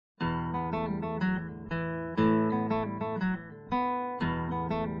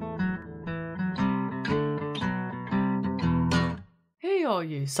all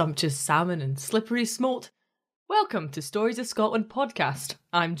you sumptuous salmon and slippery smolt. Welcome to Stories of Scotland podcast.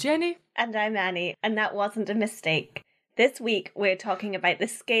 I'm Jenny. And I'm Annie, and that wasn't a mistake. This week we're talking about the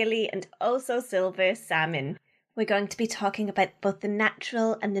scaly and oh-so-silver salmon. We're going to be talking about both the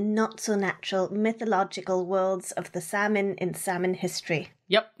natural and the not-so-natural mythological worlds of the salmon in salmon history.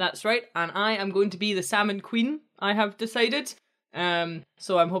 Yep, that's right, and I am going to be the salmon queen, I have decided.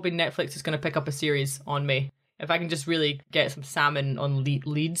 So I'm hoping Netflix is going to pick up a series on me. If I can just really get some salmon on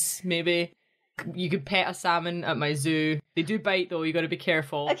Leeds, maybe. You could pet a salmon at my zoo. They do bite, though. You got to be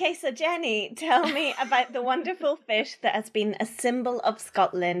careful. Okay, so Jenny, tell me about the wonderful fish that has been a symbol of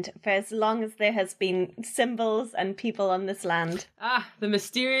Scotland for as long as there has been symbols and people on this land. The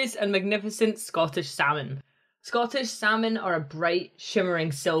mysterious and magnificent Scottish salmon. Scottish salmon are a bright,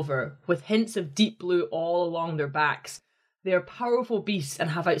 shimmering silver, with hints of deep blue all along their backs. They are powerful beasts and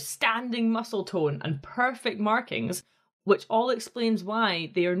have outstanding muscle tone and perfect markings, which all explains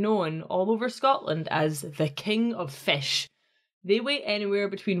why they are known all over Scotland as the King of Fish. They weigh anywhere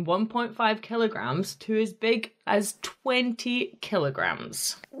between 1.5 kilograms to as big as 20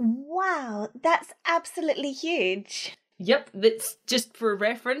 kilograms. Wow, that's absolutely huge. Yep, that's just for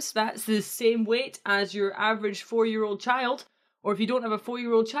reference, that's the same weight as your average 4-year-old child. Or if you don't have a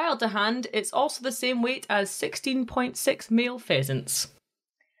 4-year-old child to hand, it's also the same weight as 16.6 male pheasants.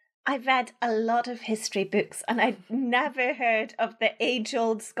 I've read a lot of history books and I'd never heard of the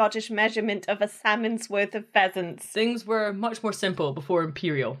age-old Scottish measurement of a salmon's worth of pheasants. Things were much more simple before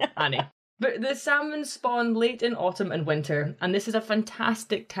Imperial, Annie. But the salmon spawn late in autumn and winter, and this is a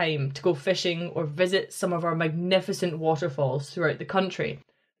fantastic time to go fishing or visit some of our magnificent waterfalls throughout the country.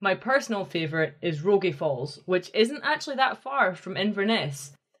 My personal favourite is Rogie Falls, which isn't actually that far from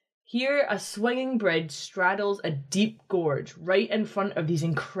Inverness. Here, a swinging bridge straddles a deep gorge right in front of these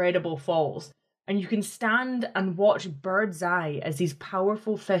incredible falls, and you can stand and watch bird's eye as these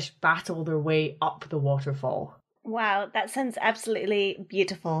powerful fish battle their way up the waterfall. Wow, that sounds absolutely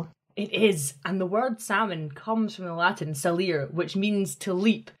beautiful. It is, and the word salmon comes from the Latin salire, which means to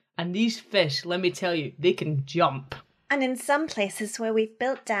leap, and these fish, let me tell you, they can jump. And in some places where we've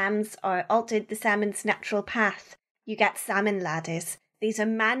built dams or altered the salmon's natural path, you get salmon ladders. These are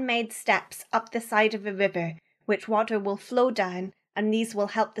man-made steps up the side of a river, which water will flow down, and these will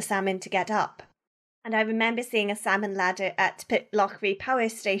help the salmon to get up. And I remember seeing a salmon ladder at Picts power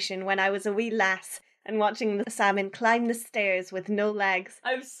station when I was a wee lass, and watching the salmon climb the stairs with no legs.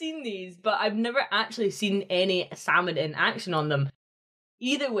 I've seen these, but I've never actually seen any salmon in action on them.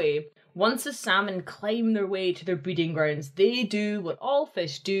 Either way, once the salmon climb their way to their breeding grounds, they do what all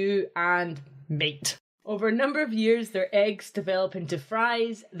fish do and mate. Over a number of years, their eggs develop into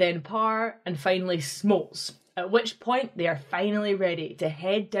fries, then parr, and finally smolts, at which point they are finally ready to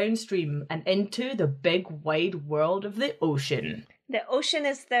head downstream and into the big wide world of the ocean. The ocean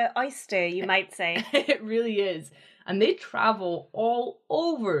is their oyster, you might say. It really is. And they travel all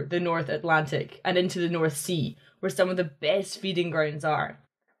over the North Atlantic and into the North Sea, where some of the best feeding grounds are.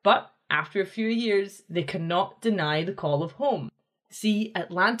 But after a few years, they cannot deny the call of home. See,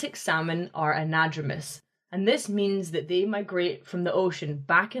 Atlantic salmon are anadromous, and this means that they migrate from the ocean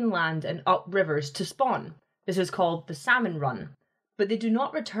back inland and up rivers to spawn. This is called the salmon run. But they do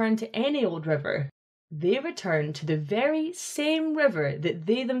not return to any old river. They return to the very same river that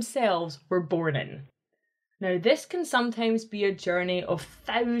they themselves were born in. Now, this can sometimes be a journey of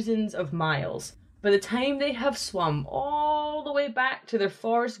thousands of miles. By the time they have swum all the way back to their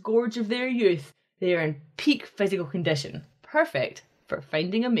forest gorge of their youth, they are in peak physical condition. Perfect for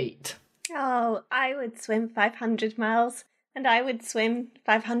finding a mate. Oh, I would swim 500 miles, and I would swim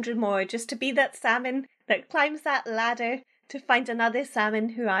 500 more just to be that salmon that climbs that ladder to find another salmon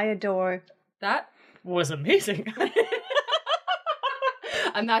who I adore. That was amazing.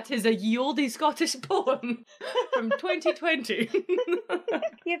 And that is a ye olde Scottish poem from 2020.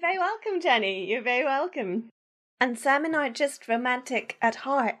 You're very welcome, Jenny. You're very welcome. And salmon aren't just romantic at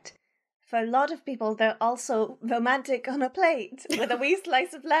heart. For a lot of people, they're also romantic on a plate with a wee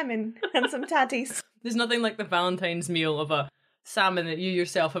slice of lemon and some tatties. There's nothing like the Valentine's meal of a salmon that you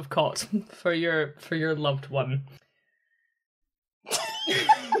yourself have caught for your loved one.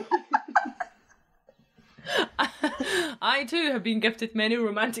 I too have been gifted many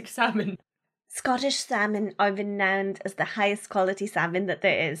romantic salmon. Scottish salmon are renowned as the highest quality salmon that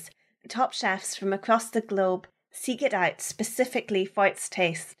there is. Top chefs from across the globe seek it out specifically for its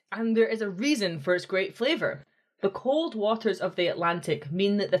taste. And there is a reason for its great flavour. The cold waters of the Atlantic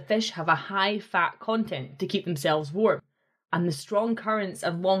mean that the fish have a high fat content to keep themselves warm. And the strong currents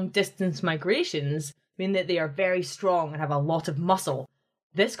and long distance migrations mean that they are very strong and have a lot of muscle.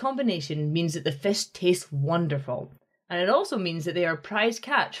 This combination means that the fish taste wonderful. And it also means that they are prize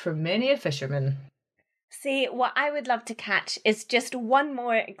catch for many a fisherman. See, what I would love to catch is just one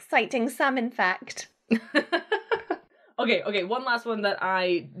more exciting salmon fact. Okay, one last one that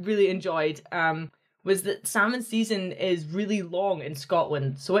I really enjoyed was that salmon season is really long in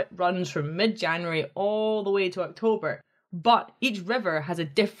Scotland, so it runs from mid-January all the way to October. But each river has a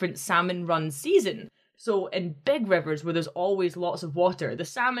different salmon run season. So in big rivers where there's always lots of water, the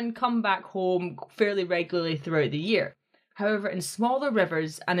salmon come back home fairly regularly throughout the year. However, in smaller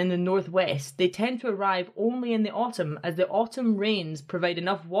rivers and in the northwest, they tend to arrive only in the autumn, as the autumn rains provide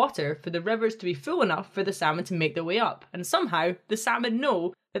enough water for the rivers to be full enough for the salmon to make their way up. And somehow the salmon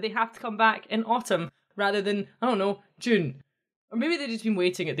know that they have to come back in autumn rather than, I don't know, June. Or maybe they've just been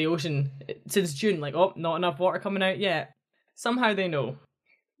waiting at the ocean since June, like, oh, not enough water coming out yet. Somehow they know.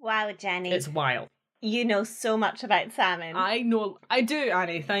 Wow, Jenny. It's wild. You know so much about salmon. I know. I do,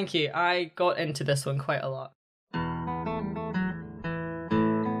 Annie. Thank you. I got into this one quite a lot.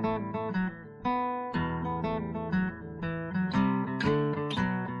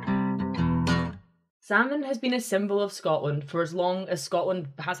 Salmon has been a symbol of Scotland for as long as Scotland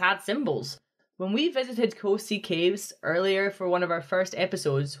has had symbols. When we visited Coast Caves earlier for one of our first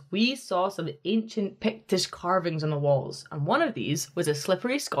episodes, we saw some ancient Pictish carvings on the walls, and one of these was a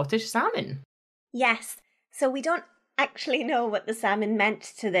slippery Scottish salmon. Yes, so we don't actually know what the salmon meant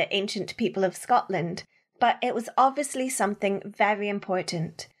to the ancient people of Scotland, but it was obviously something very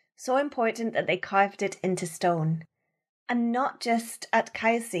important, so important that they carved it into stone. And not just at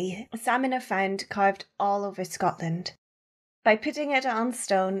Kylsea, salmon are found carved all over Scotland. By putting it on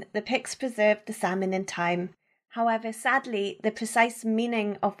stone, the Picts preserved the salmon in time. However, sadly, the precise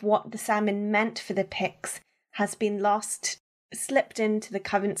meaning of what the salmon meant for the Picts has been lost, slipped into the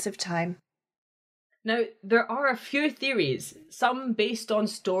currents of time. Now, there are a few theories, some based on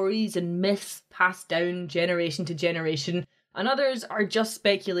stories and myths passed down generation to generation, and others are just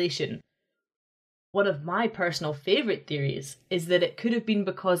speculation. One of my personal favourite theories is that it could have been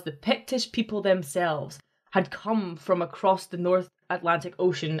because the Pictish people themselves had come from across the North Atlantic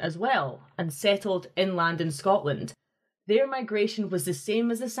Ocean as well and settled inland in Scotland. Their migration was the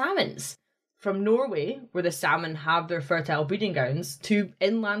same as the salmon's, from Norway, where the salmon have their fertile breeding grounds, to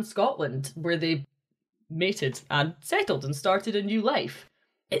inland Scotland, where they mated and settled and started a new life.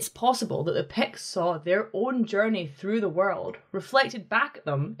 It's possible that the Picts saw their own journey through the world reflected back at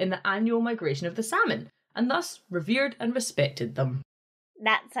them in the annual migration of the salmon, and thus revered and respected them.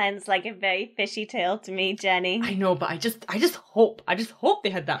 That sounds like a very fishy tale to me, Jenny. I know, but I just hope they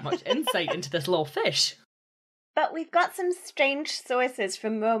had that much insight into this little fish. But we've got some strange sources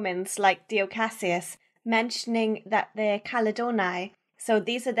from Romans like Dio Cassius mentioning that the Caledonii, so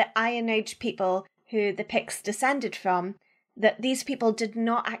these are the Iron Age people who the Picts descended from, that these people did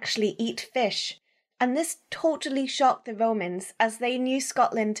not actually eat fish. And this totally shocked the Romans, as they knew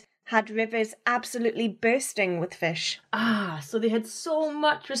Scotland had rivers absolutely bursting with fish. Ah, so they had so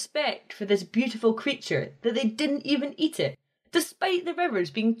much respect for this beautiful creature that they didn't even eat it, despite the rivers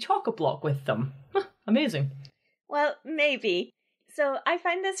being chock-a-block with them. Amazing. Well, maybe. So I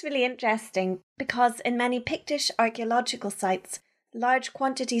find this really interesting because in many Pictish archaeological sites, large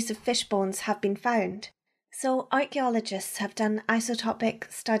quantities of fish bones have been found. So archaeologists have done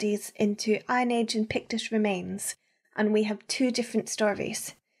isotopic studies into Iron Age and Pictish remains, and we have two different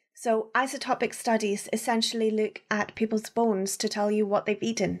stories. So isotopic studies essentially look at people's bones to tell you what they've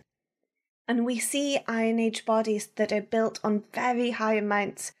eaten. And we see Iron Age bodies that are built on very high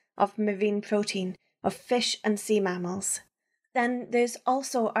amounts of marine protein, of fish and sea mammals. Then there's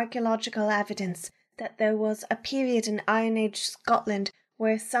also archaeological evidence that there was a period in Iron Age Scotland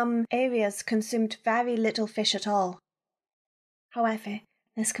where some areas consumed very little fish at all. However,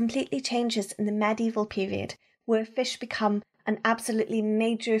 this completely changes in the medieval period, where fish become an absolutely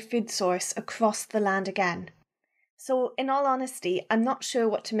major food source across the land again. So, in all honesty, I'm not sure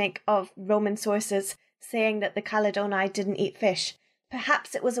what to make of Roman sources saying that the Caledonii didn't eat fish.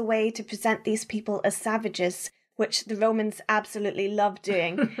 Perhaps it was a way to present these people as savages, which the Romans absolutely loved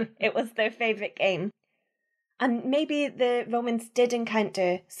doing. It was their favourite game. And maybe the Romans did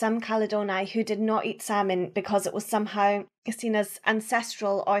encounter some Caledonii who did not eat salmon because it was somehow seen as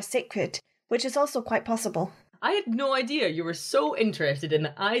ancestral or sacred, which is also quite possible. I had no idea you were so interested in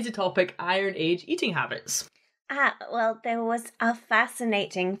the isotopic Iron Age eating habits. Well, there was a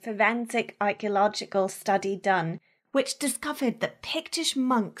fascinating forensic archaeological study done, which discovered that Pictish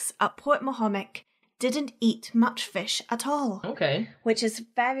monks at Port Mahomet didn't eat much fish at all. Okay. Which is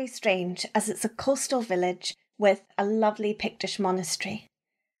very strange, as it's a coastal village with a lovely Pictish monastery.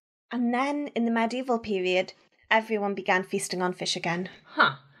 And then, in the medieval period, everyone began feasting on fish again.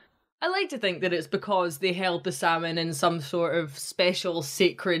 Huh. I like to think that it's because they held the salmon in some sort of special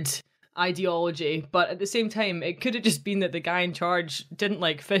sacred ideology, but at the same time, it could have just been that the guy in charge didn't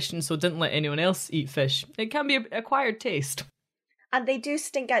like fish and so didn't let anyone else eat fish. It can be an acquired taste. And they do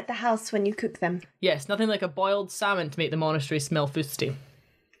stink out the house when you cook them. Yes, nothing like a boiled salmon to make the monastery smell fusty.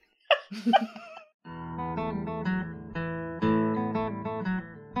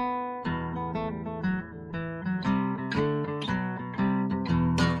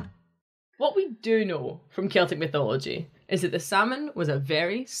 What we do know from Celtic mythology is that the salmon was a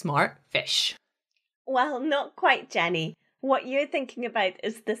very smart fish. Well, not quite, Jenny. What you're thinking about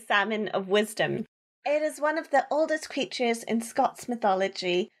is the salmon of wisdom. It is one of the oldest creatures in Scots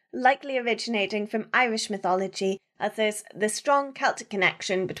mythology, likely originating from Irish mythology, as there's the strong Celtic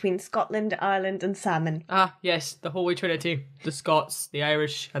connection between Scotland, Ireland and salmon. Ah, yes, the Holy Trinity. The Scots, the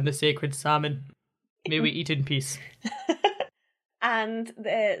Irish and the sacred salmon. May we eat in peace. And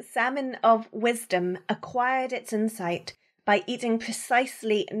the salmon of wisdom acquired its insight by eating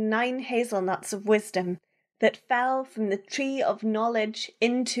precisely 9 hazelnuts of wisdom that fell from the tree of knowledge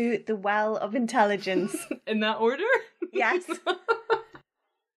into the well of intelligence. In that order? Yes.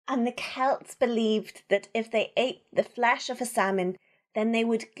 And the Celts believed that if they ate the flesh of a salmon, then they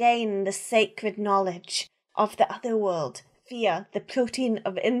would gain the sacred knowledge of the other world via the protein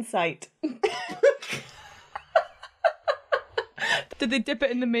of insight. Did they dip it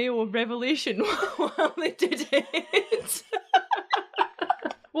in the mayo of revelation while they did it?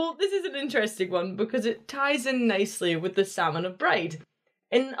 Well, this is an interesting one because it ties in nicely with the salmon of Bride.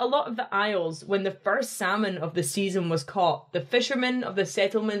 In a lot of the Isles, when the first salmon of the season was caught, the fishermen of the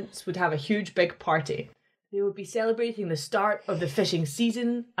settlements would have a huge big party. They would be celebrating the start of the fishing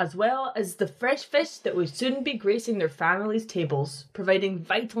season, as well as the fresh fish that would soon be gracing their families' tables, providing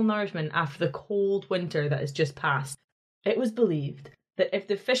vital nourishment after the cold winter that has just passed. It was believed that if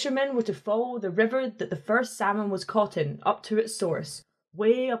the fishermen were to follow the river that the first salmon was caught in up to its source,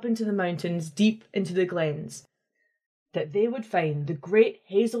 way up into the mountains, deep into the glens, that they would find the great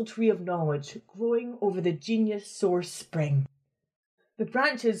hazel tree of knowledge growing over the genius source spring. The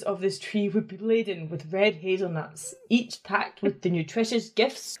branches of this tree would be laden with red hazelnuts, each packed with the nutritious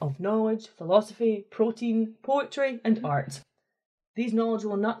gifts of knowledge, philosophy, protein, poetry, and art. These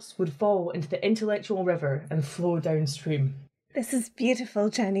knowledgeable nuts would fall into the intellectual river and flow downstream. This is beautiful,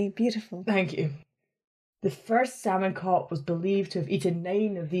 Jenny, beautiful. Thank you. The first salmon caught was believed to have eaten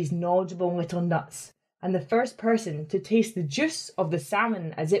 9 of these knowledgeable little nuts, and the first person to taste the juice of the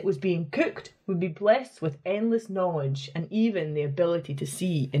salmon as it was being cooked would be blessed with endless knowledge and even the ability to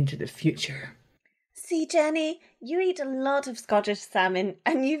see into the future. See, Jenny, you eat a lot of Scottish salmon,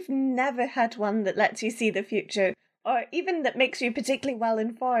 and you've never had one that lets you see the future, or even that makes you particularly well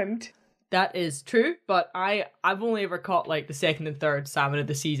informed. That is true, but I've only ever caught like the second and third salmon of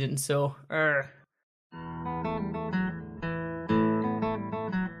the season, so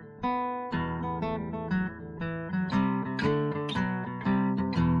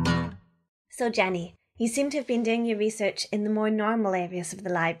So, Jenny, you seem to have been doing your research in the more normal areas of the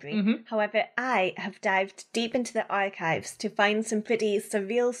library. Mm-hmm. However, I have dived deep into the archives to find some pretty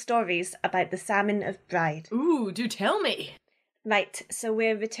surreal stories about the salmon of Bride. Ooh, do tell me. Right, so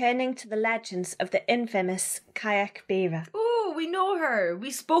we're returning to the legends of the infamous Kayak Beira. Ooh, we know her.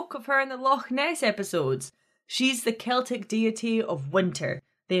 We spoke of her in the Loch Ness episodes. She's the Celtic deity of winter,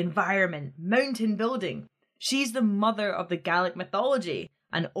 the environment, mountain building. She's the mother of the Gaelic mythology,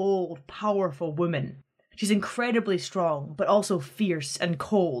 an old, powerful woman. She's incredibly strong, but also fierce and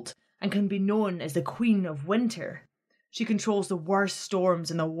cold, and can be known as the Queen of Winter. She controls the worst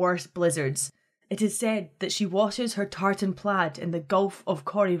storms and the worst blizzards. It is said that she washes her tartan plaid in the Gulf of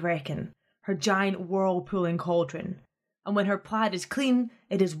Corryvreckan, her giant whirl-pooling cauldron. And when her plaid is clean,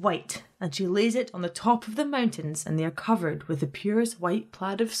 it is white, and she lays it on the top of the mountains and they are covered with the purest white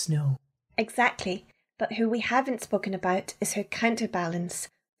plaid of snow. Exactly, but who we haven't spoken about is her counterbalance,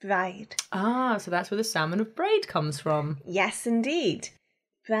 Bride. Ah, so that's where the salmon of Bride comes from. Yes, indeed.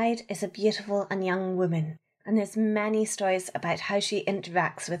 Bride is a beautiful and young woman, and there's many stories about how she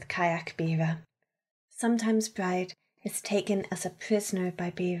interacts with Kayak Beira. Sometimes Bride is taken as a prisoner by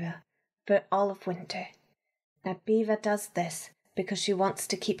Beira for all of winter. Now Beira does this because she wants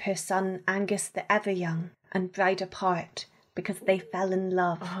to keep her son Angus the Ever-Young and Bride apart because they fell in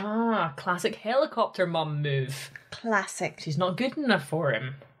love. Ah, classic helicopter mum move. Classic. She's not good enough for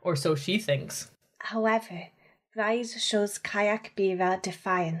him, or so she thinks. However, Bride shows Kayak Beira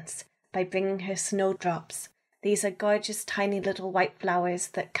defiance by bringing her snowdrops. These are gorgeous tiny little white flowers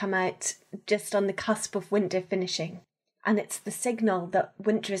that come out just on the cusp of winter finishing. And it's the signal that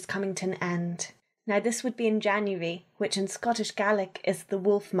winter is coming to an end. Now, this would be in January, which in Scottish Gaelic is the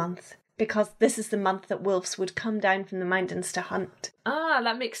wolf month, because this is the month that wolves would come down from the mountains to hunt. Ah,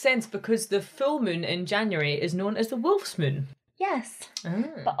 that makes sense, because the full moon in January is known as the wolf's moon. Yes.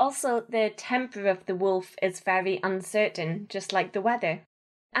 But also the temper of the wolf is very uncertain, just like the weather.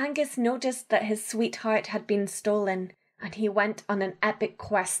 Angus noticed that his sweetheart had been stolen, and he went on an epic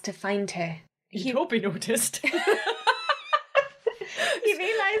quest to find her. He hope he noticed. He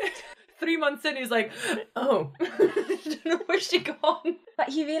realised... 3 months in, he's like, oh, I don't know where's she gone. But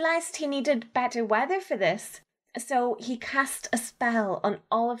he realised he needed better weather for this. So he cast a spell on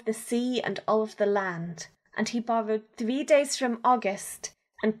all of the sea and all of the land. And he borrowed 3 days from August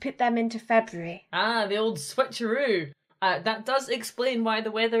and put them into February. Ah, the old switcheroo. That does explain why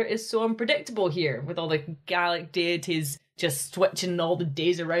the weather is so unpredictable here, with all the Gaelic deities just switching all the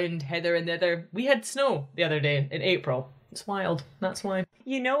days around hither and thither. We had snow the other day in April. It's wild. That's why.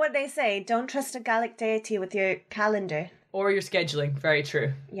 You know what they say, don't trust a Gaelic deity with your calendar. Or your scheduling. Very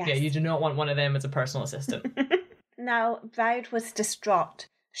true. Yes. Yeah, you do not want one of them as a personal assistant. Now, Bride was distraught.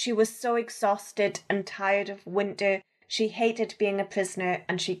 She was so exhausted and tired of winter. She hated being a prisoner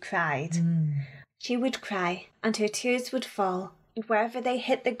and she cried. She would cry and her tears would fall. And wherever they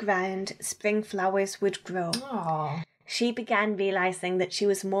hit the ground, spring flowers would grow. Aww. She began realising that she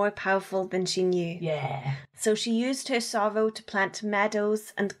was more powerful than she knew. Yeah. So she used her sorrow to plant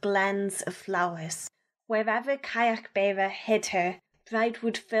meadows and glens of flowers. Wherever Kayak Bearer hid her, Bride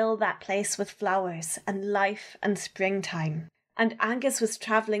would fill that place with flowers and life and springtime. And Angus was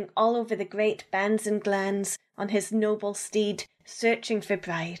travelling all over the great bens and glens on his noble steed, searching for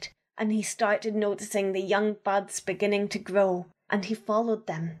Bride. And he started noticing the young buds beginning to grow, and he followed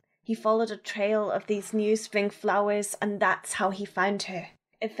them. He followed a trail of these new spring flowers, and that's how he found her.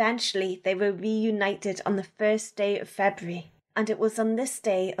 Eventually, they were reunited on the first day of February, and it was on this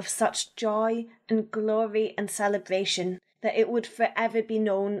day of such joy and glory and celebration that it would forever be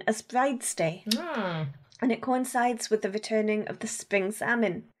known as Bride's Day. And it coincides with the returning of the spring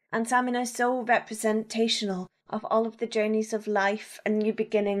salmon. And salmon are so representational of all of the journeys of life and new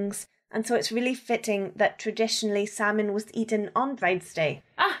beginnings, and so it's really fitting that traditionally salmon was eaten on Bride's Day.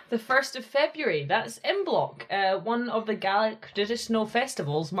 Ah, the 1st of February. That's Imbolc, one of the Gaelic traditional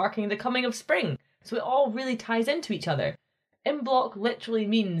festivals marking the coming of spring. So it all really ties into each other. Imbolc literally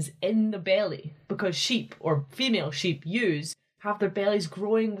means in the belly, because sheep, or female sheep, have their bellies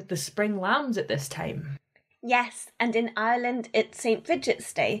growing with the spring lambs at this time. Yes, and in Ireland it's St.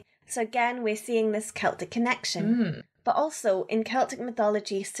 Bridget's Day, so again we're seeing this Celtic connection. But also, in Celtic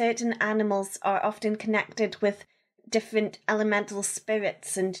mythology, certain animals are often connected with different elemental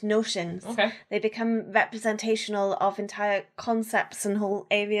spirits and notions. Okay. They become representational of entire concepts and whole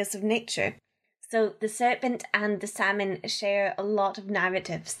areas of nature. So the serpent and the salmon share a lot of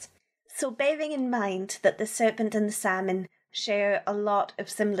narratives. So bearing in mind that the serpent and the salmon share a lot of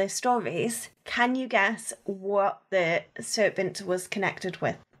similar stories, can you guess what the serpent was connected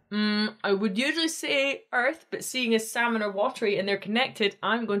with? I would usually say earth, but seeing as salmon are watery and they're connected,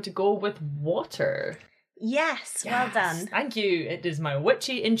 I'm going to go with water. Yes, well done. Thank you. It is my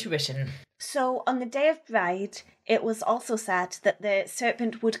witchy intuition. So on the day of Bride, it was also said that the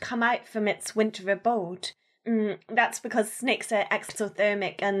serpent would come out from its winter abode. That's because snakes are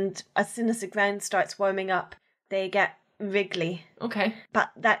exothermic, and as soon as the ground starts warming up, they get wriggly. Okay.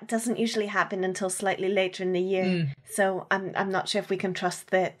 But that doesn't usually happen until slightly later in the year. So I'm not sure if we can trust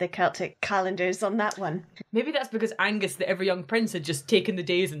the Celtic calendars on that one. Maybe that's because Angus, the ever young prince, had just taken the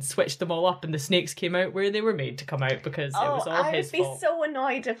days and switched them all up, and the snakes came out where they were made to come out because it was all his fault. I would be so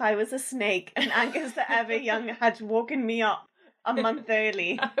annoyed if I was a snake and Angus the ever young had woken me up a month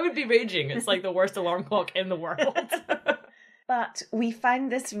early. I would be raging. It's like the worst alarm clock in the world. But we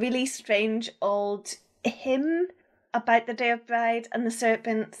found this really strange old hymn about the Day of Bride and the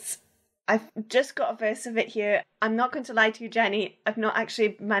serpents. I've just got a verse of it here. I'm not going to lie to you, Jenny. I've not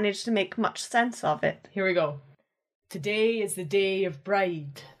actually managed to make much sense of it. Here we go. Today is the day of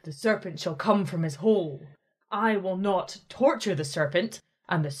Bride. The serpent shall come from his hole. I will not torture the serpent,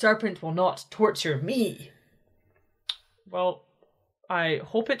 and the serpent will not torture me. Well, I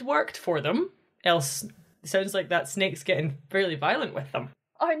hope it worked for them. Else, it sounds like that snake's getting fairly violent with them.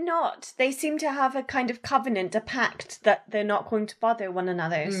 Or not. They seem to have a kind of covenant, a pact that they're not going to bother one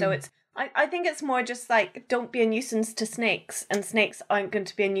another. So it's, I think it's more just like, don't be a nuisance to snakes, and snakes aren't going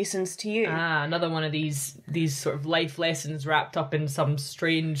to be a nuisance to you. Ah, another one of these sort of life lessons wrapped up in some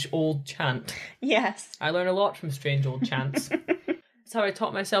strange old chant. Yes. I learn a lot from strange old chants. That's how I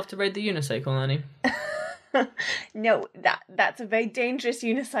taught myself to ride the unicycle, Annie. No, that's a very dangerous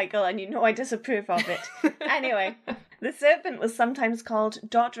unicycle, and you know I disapprove of it. Anyway, the serpent was sometimes called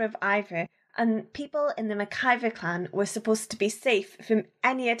Daughter of Ivor, And people in the MacIver clan were supposed to be safe from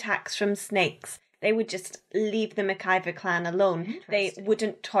any attacks from snakes. They would just leave the MacIver clan alone. They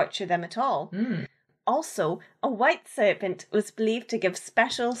wouldn't torture them at all. Also, a white serpent was believed to give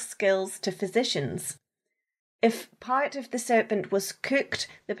special skills to physicians. If part of the serpent was cooked,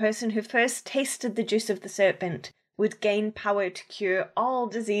 the person who first tasted the juice of the serpent would gain power to cure all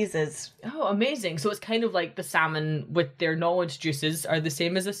diseases. Oh, amazing. So it's kind of like the salmon with their knowledge juices are the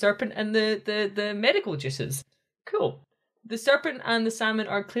same as the serpent and the medical juices. Cool. The serpent and the salmon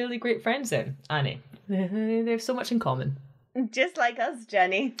are clearly great friends then, Annie. They have so much in common. Just like us,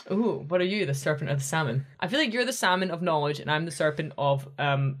 Jenny. Ooh, what are you, the serpent or the salmon? I feel like you're the salmon of knowledge and I'm the serpent of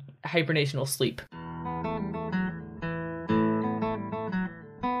hibernational sleep.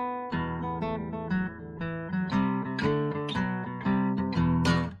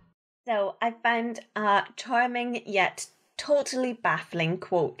 So I found a charming yet totally baffling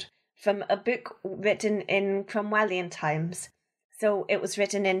quote from a book written in Cromwellian times. So it was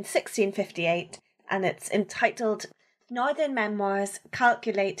written in 1658 and it's entitled Northern Memoirs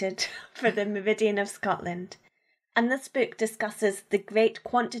Calculated for the Meridian of Scotland. And this book discusses the great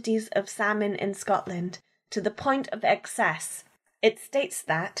quantities of salmon in Scotland to the point of excess. It states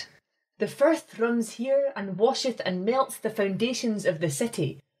that the Firth runs here and washeth and melts the foundations of the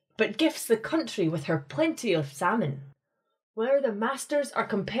city, but gifts the country with her plenty of salmon. Where the masters are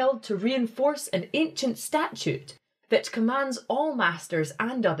compelled to reinforce an ancient statute that commands all masters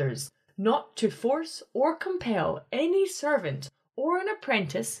and others not to force or compel any servant or an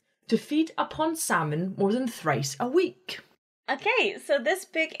apprentice to feed upon salmon more than thrice a week. Okay, so this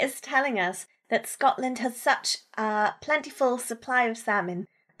book is telling us that Scotland has such a plentiful supply of salmon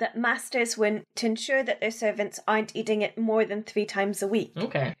that masters want to ensure that their servants aren't eating it more than 3 times a week.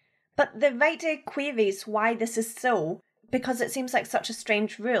 Okay. But the writer queries why this is so, because it seems like such a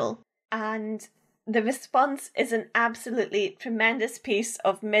strange rule. And the response is an absolutely tremendous piece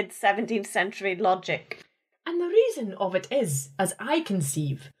of mid-17th century logic. And the reason of it is, as I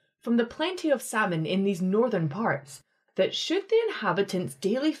conceive, from the plenty of salmon in these northern parts, that should the inhabitants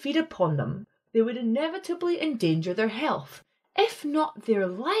daily feed upon them, they would inevitably endanger their health, if not their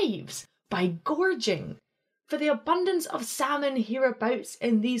lives, by gorging. For the abundance of salmon hereabouts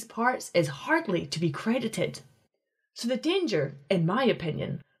in these parts is hardly to be credited. So the danger, in my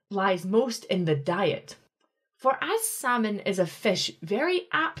opinion, lies most in the diet. For as salmon is a fish very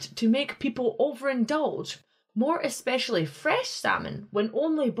apt to make people overindulge, more especially fresh salmon when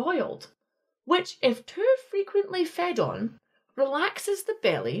only boiled, which if too frequently fed on, relaxes the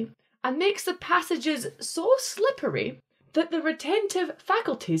belly and makes the passages so slippery that the retentive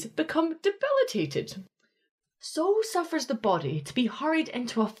faculties become debilitated. So suffers the body to be hurried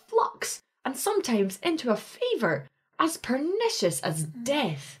into a flux and sometimes into a fever as pernicious as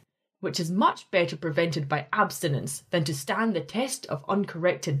death, which is much better prevented by abstinence than to stand the test of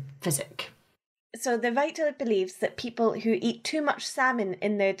uncorrected physic. So the writer believes that people who eat too much salmon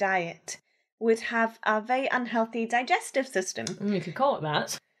in their diet would have a very unhealthy digestive system. You could call it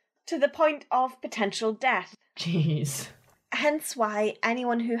that. To the point of potential death. Jeez. Hence why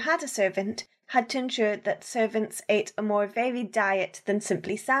anyone who had a servant had to ensure that servants ate a more varied diet than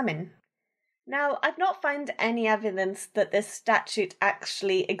simply salmon. Now, I've not found any evidence that this statute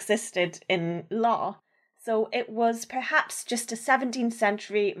actually existed in law, so it was perhaps just a 17th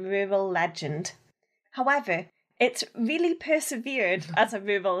century rural legend. However, it's really persevered as a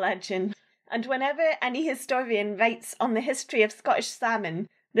rural legend, and whenever any historian writes on the history of Scottish salmon,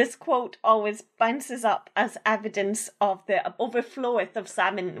 this quote always bounces up as evidence of the overfloweth of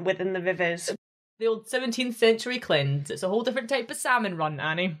salmon within the rivers. The old 17th century cleanse. It's a whole different type of salmon run,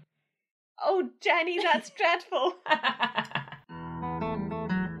 Annie. Oh, Jenny, that's dreadful.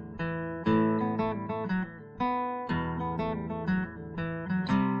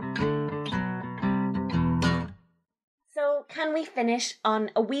 So, can we finish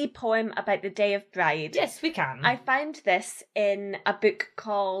on a wee poem about the Day of Bride? Yes, we can. I found this in a book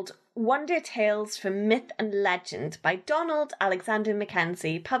called Wonder Tales from Myth and Legend by Donald Alexander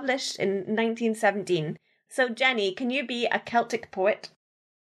Mackenzie, published in 1917. So, Jenny, can you be a Celtic poet?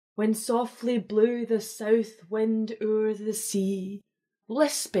 When softly blew the south wind o'er the sea,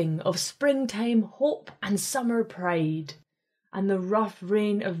 lisping of springtime hope and summer pride, and the rough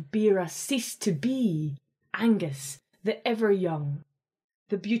reign of Bera ceased to be, Angus, the ever young,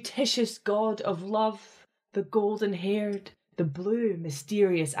 the beauticious god of love, the golden-haired, the blue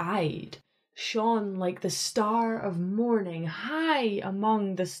mysterious-eyed, shone like the star of morning high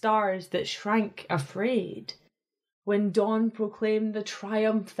among the stars that shrank afraid, when dawn proclaimed the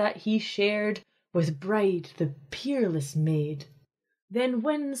triumph that he shared with Bride the peerless maid. Then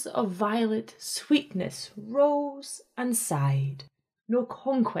winds of violet sweetness rose and sighed. No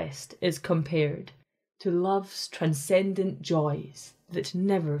conquest is compared to love's transcendent joys that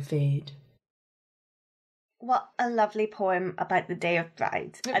never fade. What a lovely poem about the Day of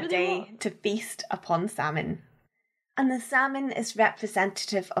Bride, a day to feast upon salmon. And the salmon is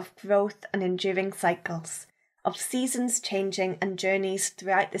representative of growth and enduring cycles, of seasons changing and journeys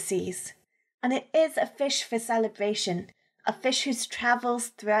throughout the seas. And it is a fish for celebration, a fish whose travels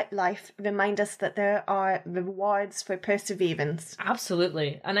throughout life remind us that there are rewards for perseverance.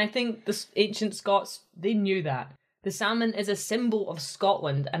 Absolutely. And I think the ancient Scots, they knew that. The salmon is a symbol of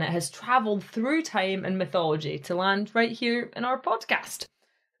Scotland, and it has travelled through time and mythology to land right here in our podcast.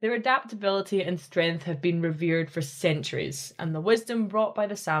 Their adaptability and strength have been revered for centuries, and the wisdom brought by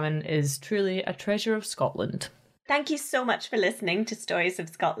the salmon is truly a treasure of Scotland. Thank you so much for listening to Stories of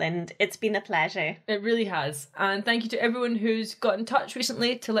Scotland. It's been a pleasure. It really has. And thank you to everyone who's got in touch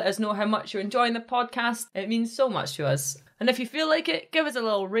recently to let us know how much you're enjoying the podcast. It means so much to us. And if you feel like it, give us a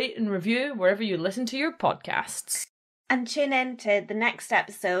little rate and review wherever you listen to your podcasts. And tune in to the next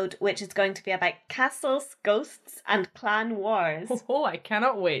episode, which is going to be about castles, ghosts, and clan wars. Oh, I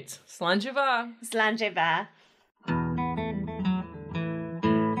cannot wait. Slán va. Slán va.